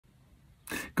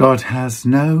God has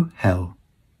no hell,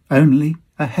 only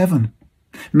a heaven.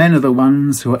 Men are the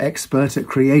ones who are expert at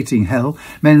creating hell.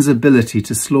 Men's ability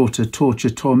to slaughter,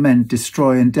 torture, torment,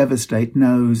 destroy and devastate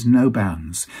knows no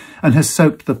bounds, and has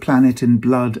soaked the planet in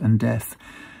blood and death.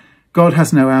 God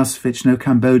has no Auschwitz, no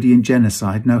Cambodian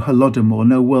genocide, no Holodomor,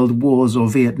 no world wars or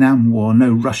Vietnam War,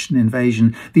 no Russian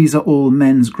invasion. These are all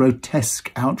men's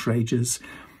grotesque outrages,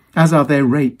 as are their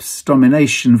rapes,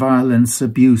 domination, violence,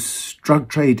 abuse, drug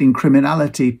trading,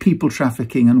 criminality, people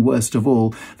trafficking, and worst of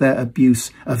all, their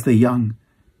abuse of the young.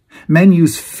 Men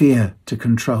use fear to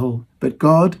control, but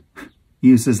God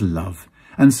uses love,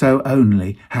 and so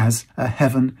only has a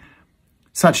heaven.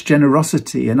 Such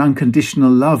generosity and unconditional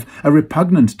love are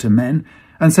repugnant to men,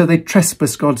 and so they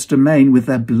trespass God's domain with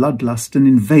their bloodlust and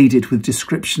invade it with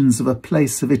descriptions of a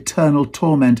place of eternal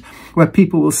torment where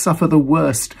people will suffer the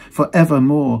worst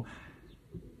forevermore.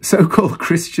 So-called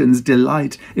Christians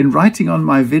delight in writing on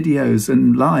my videos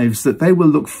and lives that they will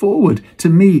look forward to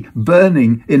me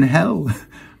burning in hell.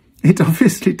 It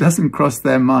obviously doesn't cross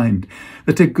their mind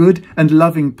that a good and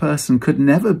loving person could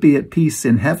never be at peace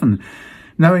in heaven,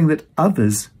 knowing that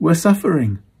others were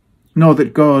suffering, nor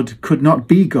that God could not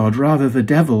be God, rather the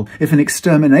devil, if an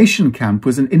extermination camp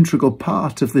was an integral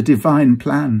part of the divine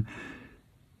plan.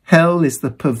 Hell is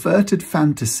the perverted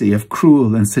fantasy of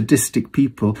cruel and sadistic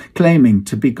people claiming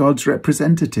to be God's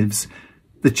representatives.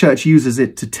 The church uses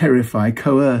it to terrify,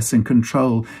 coerce and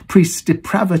control. Priest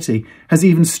depravity has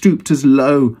even stooped as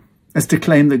low as to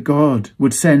claim that God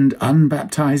would send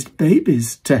unbaptized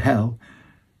babies to hell.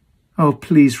 Oh,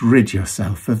 please rid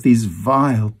yourself of these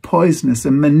vile, poisonous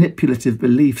and manipulative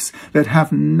beliefs that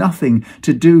have nothing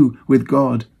to do with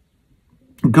God.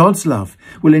 God's love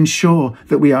will ensure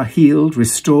that we are healed,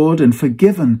 restored and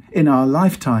forgiven in our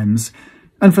lifetimes.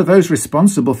 And for those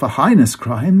responsible for heinous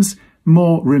crimes,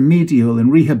 more remedial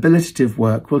and rehabilitative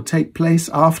work will take place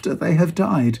after they have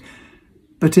died.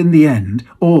 But in the end,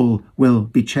 all will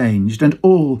be changed and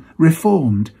all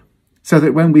reformed, so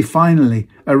that when we finally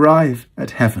arrive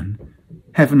at heaven,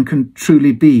 heaven can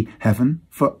truly be heaven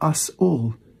for us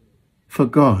all. For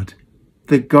God,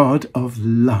 the God of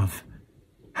love,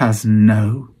 has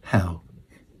no hell.